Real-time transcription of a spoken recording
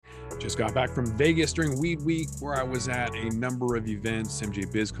Just got back from Vegas during Weed Week, where I was at a number of events, MJ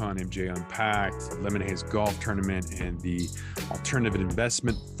BizCon, MJ Unpacked, Lemon Haze Golf Tournament, and the Alternative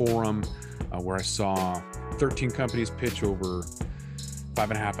Investment Forum, where I saw 13 companies pitch over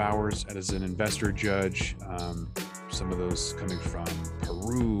 5.5 hours as an investor judge. Some of those coming from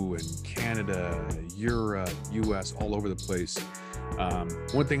Peru and Canada, Europe, US, all over the place.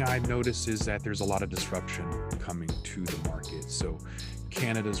 One thing I noticed is that there's a lot of disruption coming to the market. So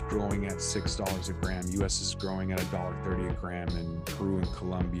Canada's growing at $6 a gram, US is growing at $1.30 a gram, and Peru and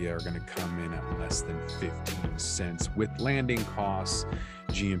Colombia are going to come in at less than 15 cents with landing costs,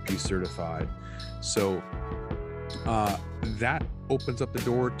 GMP certified. So that opens up the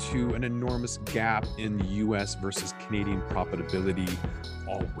door to an enormous gap in US versus Canadian profitability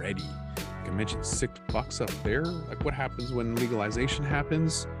already. Like I mentioned, $6 up there. Like what happens when legalization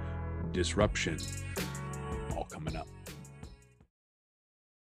happens? Disruption. All coming up.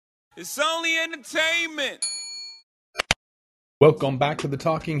 It's only entertainment. Welcome back to The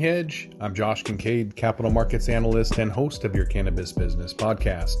Talking Hedge. I'm Josh Kincaid, capital markets analyst and host of your Cannabis Business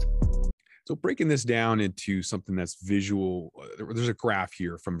Podcast. So breaking this down into something that's visual, there's a graph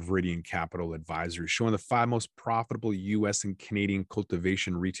here from Viridian Capital Advisory showing the 5 most profitable US and Canadian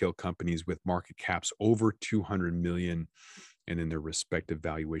cultivation retail companies with market caps over 200 million and in their respective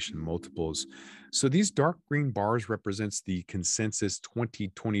valuation multiples. So these dark green bars represents the consensus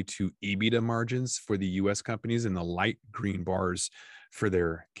 2022 EBITDA margins for the US companies, and the light green bars for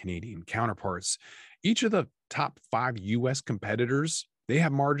their Canadian counterparts. Each of the top 5 US competitors, they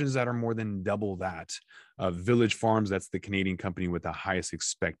have margins that are more than double that of Village Farms. That's the Canadian company with the highest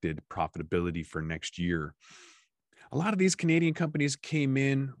expected profitability for next year. A lot of these Canadian companies came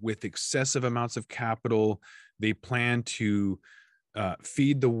in with excessive amounts of capital. They plan to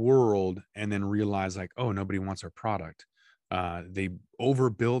feed the world and then realize like, oh, nobody wants our product. They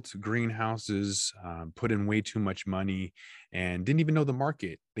overbuilt greenhouses, put in way too much money, and didn't even know the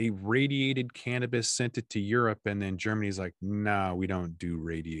market. They radiated cannabis, sent it to Europe, and then Germany's like, no, we don't do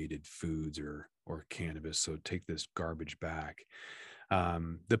radiated foods or cannabis, so take this garbage back.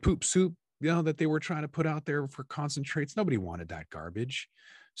 The poop soup, that they were trying to put out there for concentrates, nobody wanted that garbage.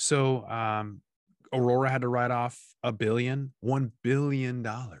 So Aurora had to write off $1 billion.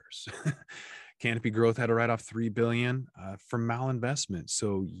 Canopy Growth had to write off $3 billion for malinvestment.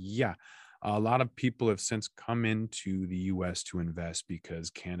 So yeah, a lot of people have since come into the US to invest because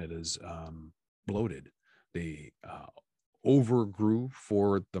Canada's bloated. They overgrew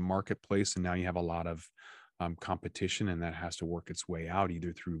for the marketplace, and now you have a lot of competition, and that has to work its way out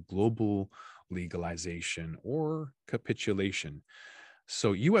either through global legalization or capitulation.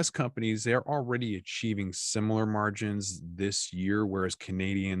 So US companies, they're already achieving similar margins this year, whereas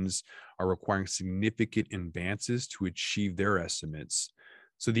Canadians are requiring significant advances to achieve their estimates.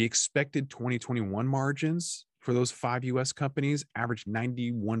 So the expected 2021 margins for those 5 US companies average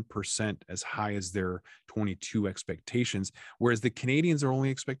 91%, as high as their 22 expectations, whereas the Canadians are only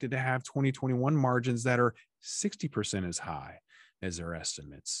expected to have 2021 margins that are 60% as high as their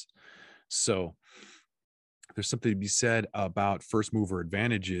estimates. So there's something to be said about first mover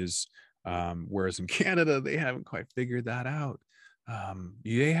advantages, whereas in Canada, they haven't quite figured that out.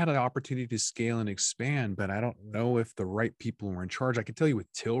 They had an opportunity to scale and expand, but I don't know if the right people were in charge. I can tell you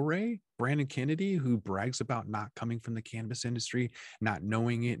with Tilray, Brandon Kennedy, who brags about not coming from the cannabis industry, not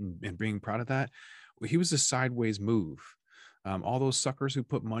knowing it and being proud of that, he was a sideways move. All those suckers who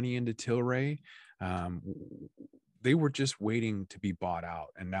put money into Tilray, they were just waiting to be bought out.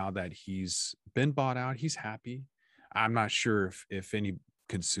 And now that he's been bought out, he's happy. I'm not sure if any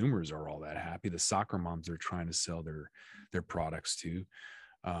consumers are all that happy. The soccer moms are trying to sell their products to.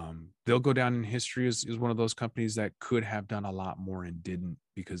 They'll go down in history as one of those companies that could have done a lot more and didn't,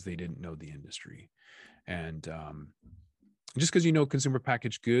 because they didn't know the industry. And just because you know consumer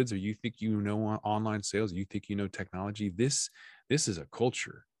packaged goods, or you think you know online sales, or you think you know technology, this is a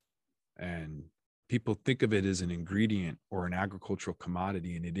culture. And people think of it as an ingredient or an agricultural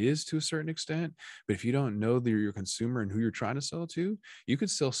commodity, and it is to a certain extent. But if you don't know your consumer and who you're trying to sell to, you could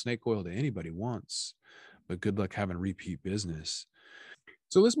sell snake oil to anybody once, but good luck having repeat business.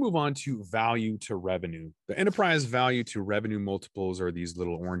 So let's move on to value to revenue. The enterprise value to revenue multiples are these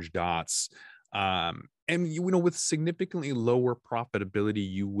little orange dots. And with significantly lower profitability,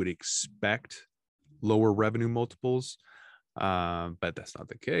 you would expect lower revenue multiples, but that's not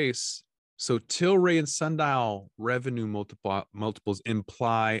the case. So Tilray and Sundial revenue multiples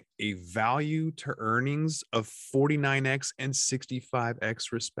imply a value to earnings of 49x and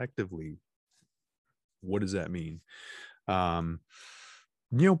 65x respectively. What does that mean? Back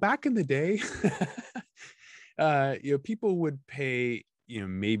in the day, people would pay,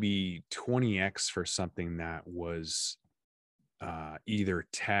 maybe 20x for something that was either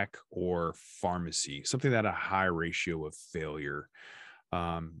tech or pharmacy, something that had a high ratio of failure.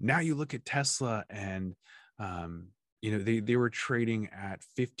 Now you look at Tesla, and they were trading at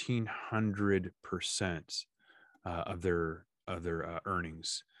 1,500% of their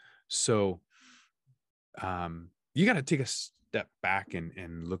earnings. So you got to take a step back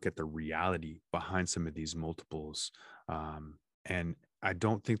and look at the reality behind some of these multiples. And I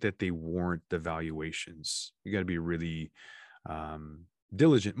don't think that they warrant the valuations. You got to be really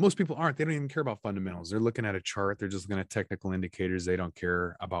diligent. Most people aren't. They don't even care about fundamentals. They're looking at a chart. They're just looking at technical indicators. They don't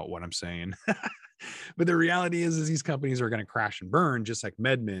care about what I'm saying. But the reality is these companies are going to crash and burn, just like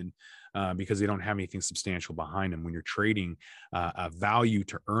MedMen, because they don't have anything substantial behind them. When you're trading a value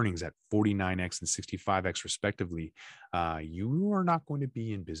to earnings at 49x and 65x respectively, you are not going to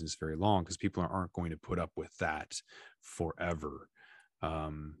be in business very long, because people aren't going to put up with that forever.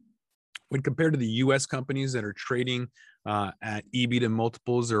 When compared to the U.S. companies that are trading at EBITDA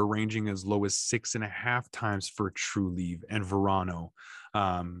multiples, they're ranging as low as 6.5 times for Trulieve and Verano.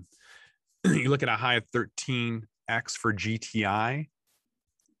 You look at a high of 13x for GTI.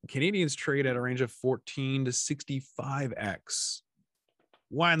 Canadians trade at a range of 14 to 65x.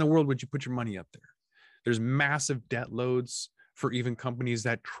 Why in the world would you put your money up there? There's massive debt loads for even companies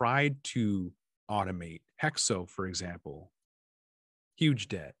that tried to automate. Hexo, for example, huge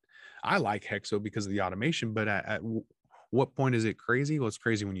debt. I like Hexo because of the automation, but at what point is it crazy? Well, it's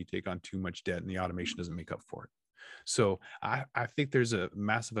crazy when you take on too much debt and the automation doesn't make up for it. So I think there's a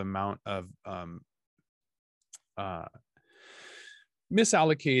massive amount of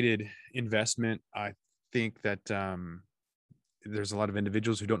misallocated investment. I think that there's a lot of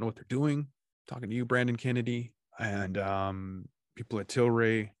individuals who don't know what they're doing. Talking to you, Brandon Kennedy, and people at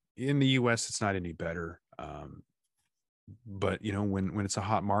Tilray. In the US, it's not any better. But when it's a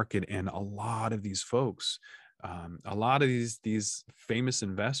hot market, and a lot of these folks, a lot of these famous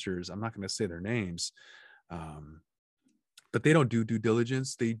investors, I'm not going to say their names, but they don't do due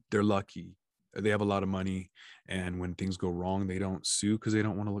diligence. They're lucky. They have a lot of money, and when things go wrong, they don't sue because they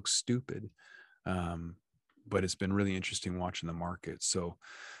don't want to look stupid. But it's been really interesting watching the market. So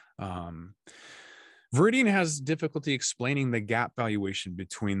Viridian has difficulty explaining the gap valuation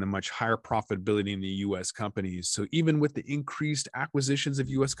between the much higher profitability in the U.S. companies. So even with the increased acquisitions of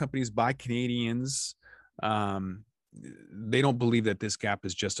U.S. companies by Canadians, they don't believe that this gap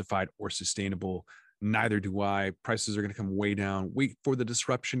is justified or sustainable. Neither do I. Prices are going to come way down. Wait for the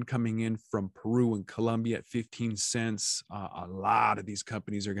disruption coming in from Peru and Colombia at 15 cents. A lot of these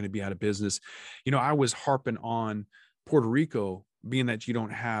companies are going to be out of business. I was harping on Puerto Rico, being that you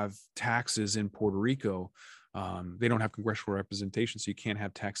don't have taxes in Puerto Rico. They don't have congressional representation, so you can't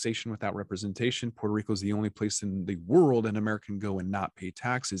have taxation without representation. Puerto Rico is the only place in the world an American can go and not pay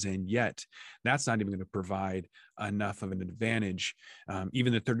taxes, and yet that's not even going to provide enough of an advantage.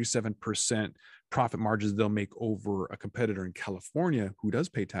 Even the 37% profit margins they'll make over a competitor in California who does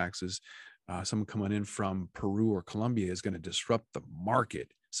pay taxes, someone coming in from Peru or Colombia, is going to disrupt the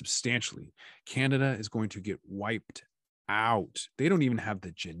market substantially. Canada is going to get wiped out. They don't even have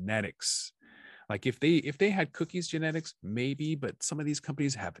the genetics. Like if they had cookies genetics, maybe, but some of these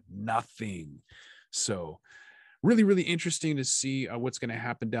companies have nothing. So really, really interesting to see what's going to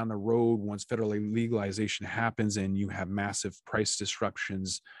happen down the road once federal legalization happens and you have massive price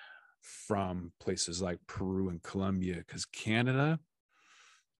disruptions from places like Peru and Colombia. Because Canada,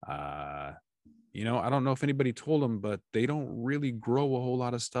 I don't know if anybody told them, but they don't really grow a whole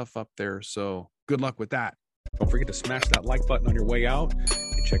lot of stuff up there. So good luck with that. Don't forget to smash that like button on your way out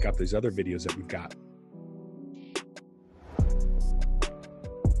and check out these other videos that we've got.